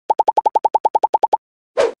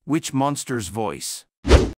Which monster's voice?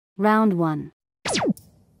 Round 1.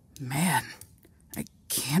 Man, I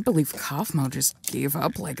can't believe Kaufmo just gave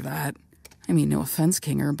up like that. I mean, no offense,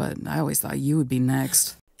 Kinger, but I always thought you would be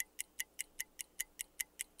next.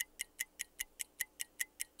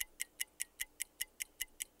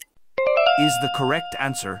 Is the correct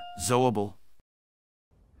answer Zoable?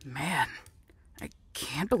 Man, I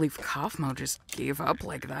can't believe Kaufmo just gave up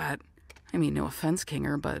like that. I mean, no offense,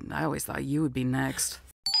 Kinger, but I always thought you would be next.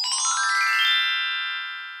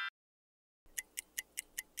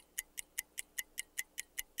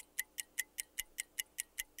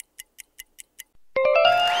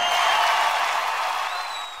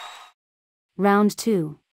 Round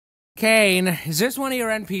 2. Kane, is this one of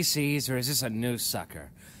your NPCs or is this a new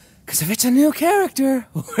sucker? Because if it's a new character,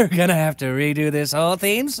 we're gonna have to redo this whole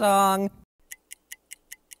theme song.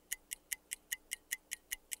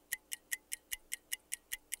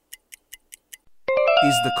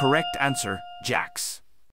 Is the correct answer Jax?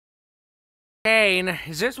 Kane,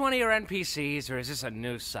 is this one of your NPCs or is this a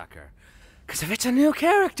new sucker? Because if it's a new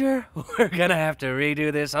character, we're gonna have to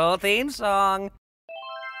redo this whole theme song.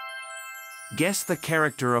 Guess the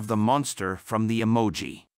character of the monster from the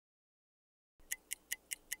emoji.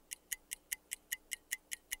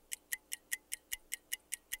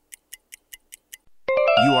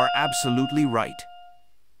 You are absolutely right.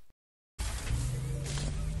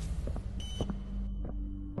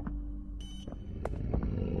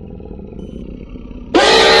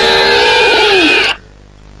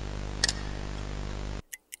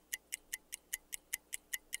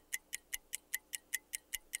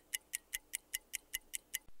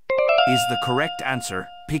 Is the correct answer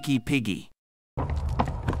Picky Piggy?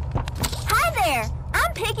 Hi there!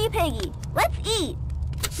 I'm Picky Piggy. Let's eat.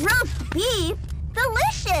 Roast beef?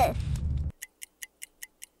 Delicious!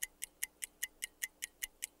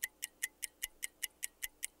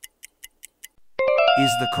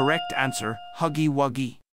 Is the correct answer Huggy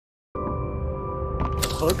Wuggy?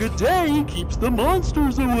 Hug a day keeps the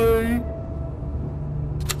monsters away.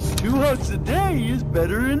 2 hugs a day is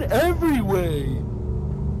better in every way.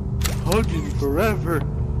 Hugging forever.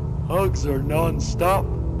 Hugs are non-stop.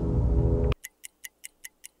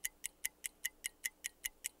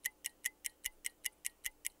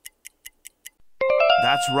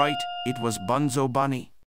 That's right, it was Bunzo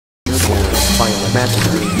Bunny.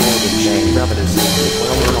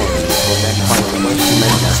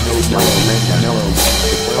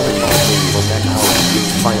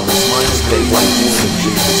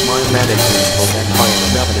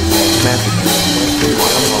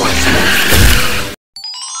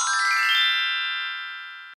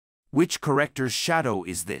 Which character's shadow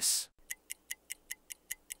is this?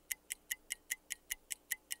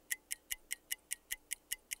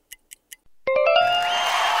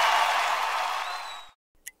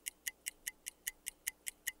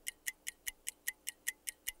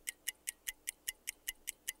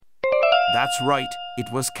 That's right, it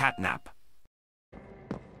was Catnap.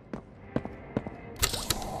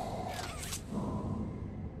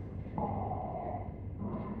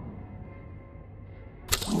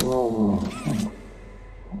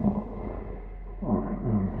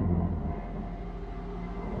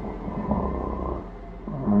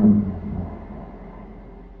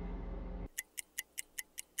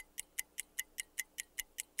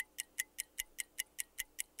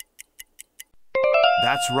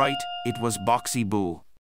 That's right, it was Boxy Boo.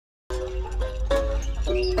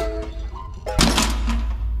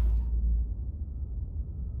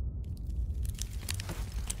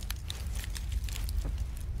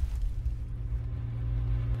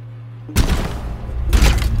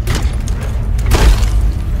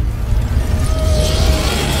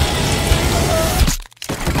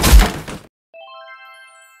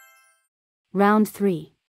 Round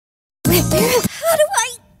 3. How do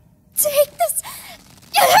I take this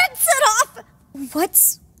headset off?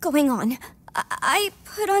 What's going on? I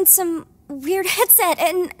put on some weird headset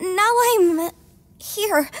and now I'm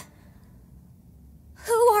here.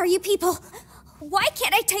 Who are you people? Why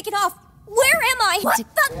can't I take it off? Where am I? What the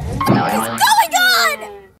is going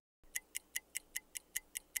on?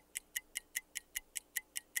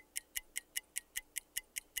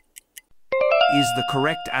 Is the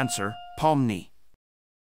correct answer Pomni?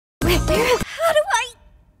 How do I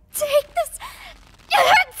take this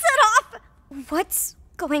headset off? What's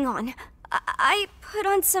going on? I put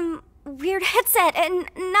on some weird headset and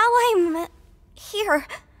now I'm here.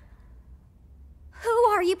 Who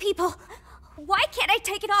are you people? Why can't I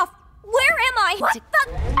take it off? Where am I? What the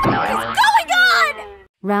is going on?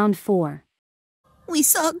 Round 4. We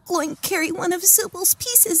saw Gloink carry one of Zubal's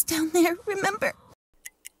pieces down there, remember?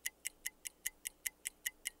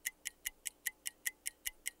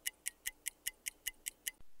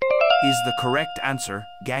 Is the correct answer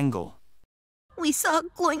Gangle? We saw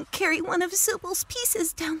Gloink carry one of Zubal's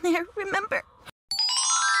pieces down there, remember?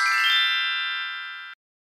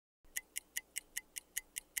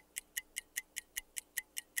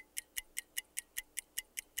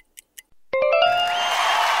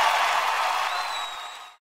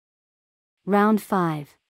 Round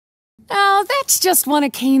 5. Oh, that's just one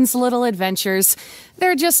of Kane's little adventures.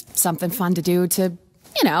 They're just something fun to do to,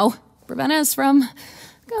 prevent us from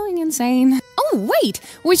going insane. Oh, wait!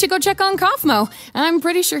 We should go check on Kaufmo. I'm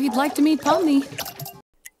pretty sure he'd like to meet Pomni.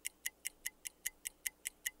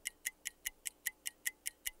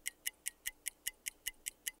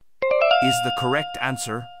 Is the correct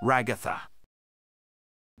answer Ragatha?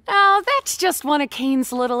 Oh, that's just one of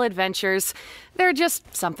Kane's little adventures. They're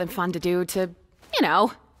just something fun to do to,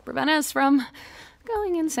 prevent us from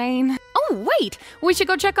going insane. Oh, wait! We should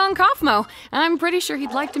go check on Kaufmo. I'm pretty sure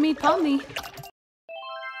he'd like to meet Pomni.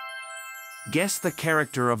 Guess the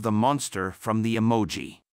character of the monster from the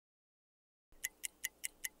emoji.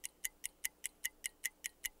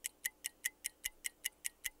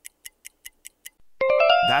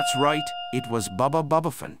 That's right, it was Bubba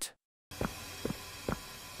Bubbaphant.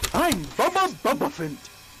 I'm Bubba Bubbaphant.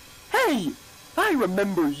 Hey, I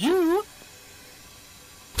remember you.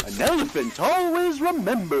 An elephant always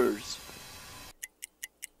remembers.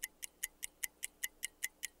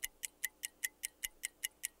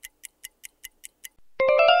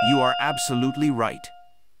 You are absolutely right.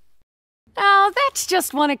 Oh, that's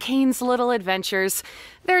just one of Kane's little adventures.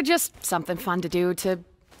 They're just something fun to do to,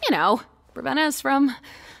 prevent us from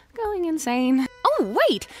going insane. Oh,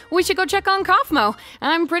 wait! We should go check on Kaufmo.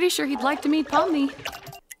 I'm pretty sure he'd like to meet Pomni.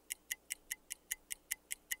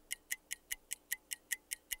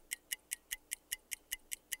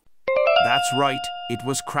 That's right, it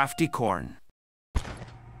was Crafty Corn.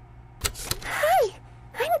 Hi,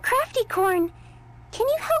 I'm Crafty Corn. Can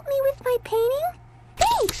you help me with my painting?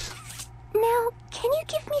 Thanks! Now, can you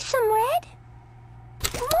give me some red?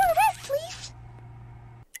 More red, please.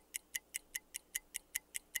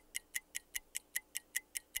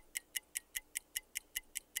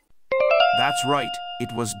 That's right,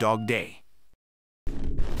 it was Dog Day.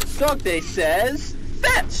 Dog Day says,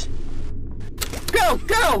 fetch! Go,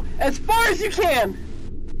 go, as far as you can!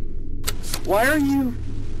 Why are you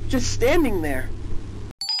just standing there?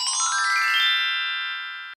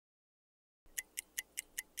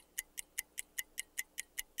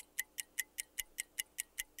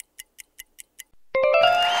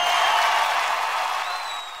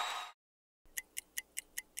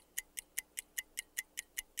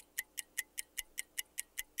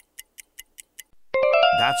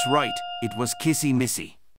 That's right, it was Kissy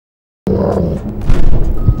Missy.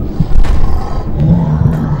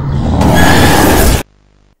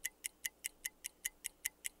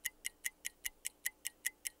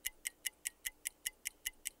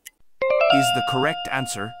 Is the correct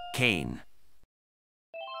answer Kane?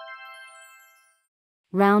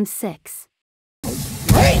 Round 6.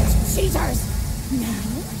 Great cheaters! Now,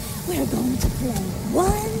 we're going to play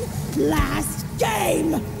one last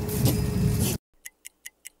game!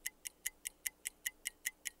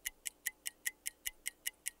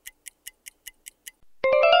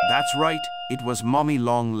 That's right, it was Mommy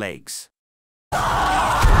Long Legs.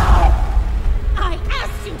 I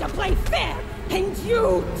asked you to play fair, and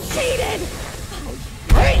you cheated!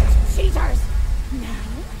 I hate cheaters! Now,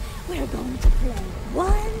 we're going to play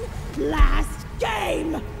one last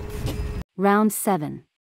game! Round 7.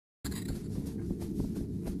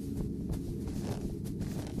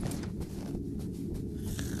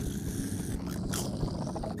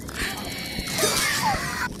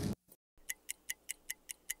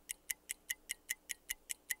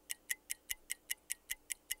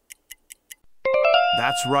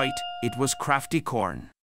 That's right, it was Crafty Corn.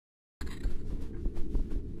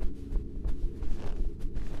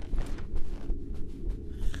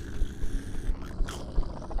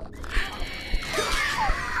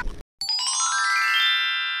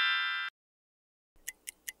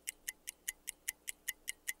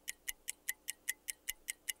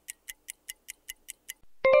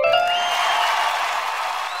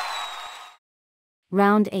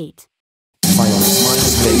 Round 8.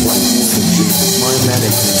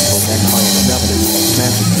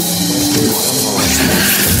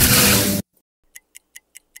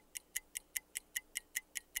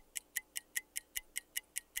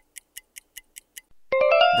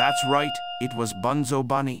 That's right, it was Bunzo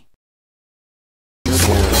Bunny.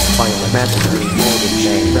 Final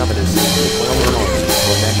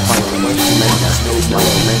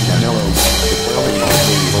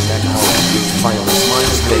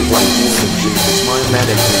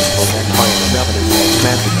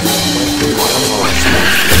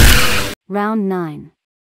Round 9.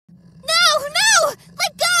 No! No!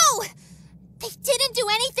 Let go! They didn't do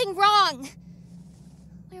anything wrong.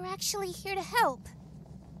 We're actually here to help.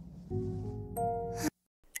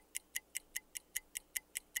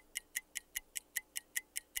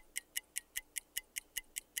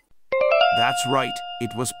 That's right,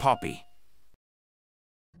 it was Poppy.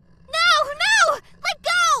 No! No! Let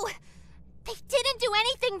go! They didn't do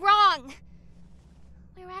anything wrong.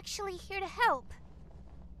 We're actually here to help.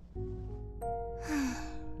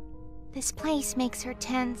 This place makes her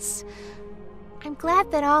tense. I'm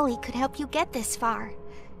glad that Ollie could help you get this far.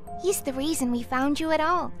 He's the reason we found you at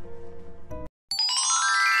all.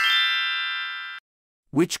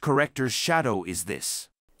 Which character's shadow is this?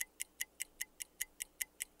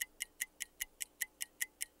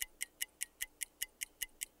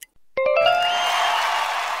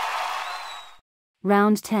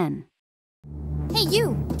 Round 10. Hey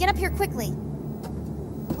you! Get up here quickly.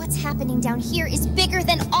 What's happening down here is bigger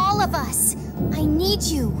than all of us. I need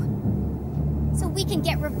you. So we can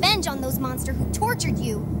get revenge on those monsters who tortured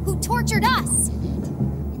you, who tortured us.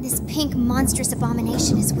 And this pink monstrous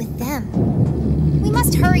abomination is with them. We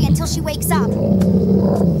must hurry until she wakes up.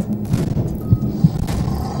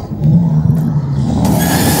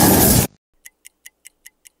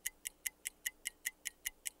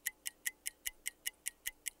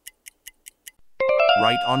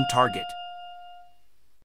 Right on target.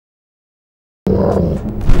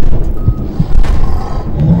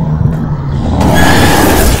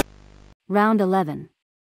 Round 11.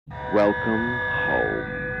 Welcome home.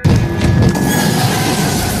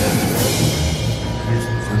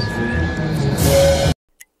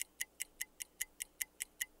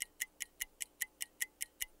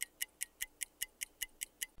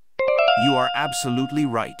 You are absolutely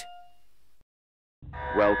right.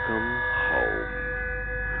 Welcome home.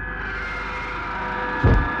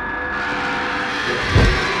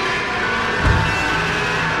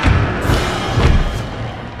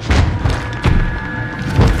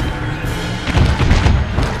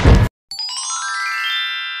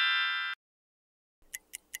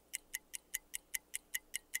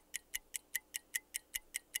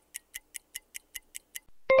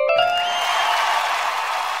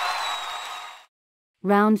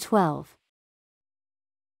 Round 12.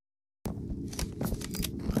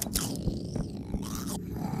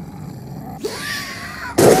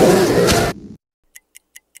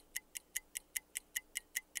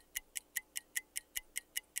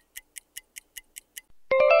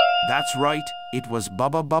 That's right, it was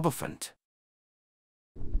Bubba Bubbaphant.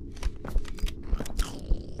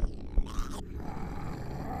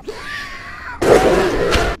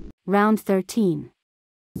 Round 13.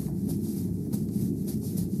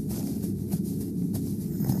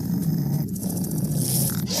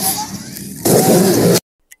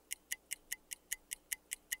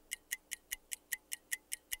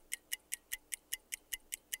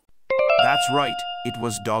 That's right, it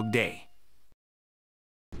was Dog Day.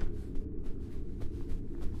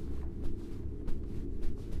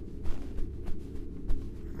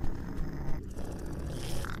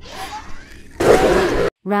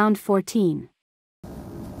 Round 14.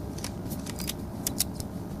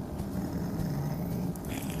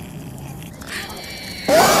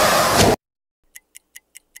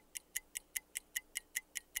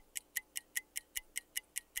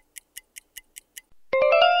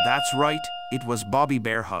 That's right, it was Bobby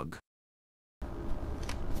Bear Hug.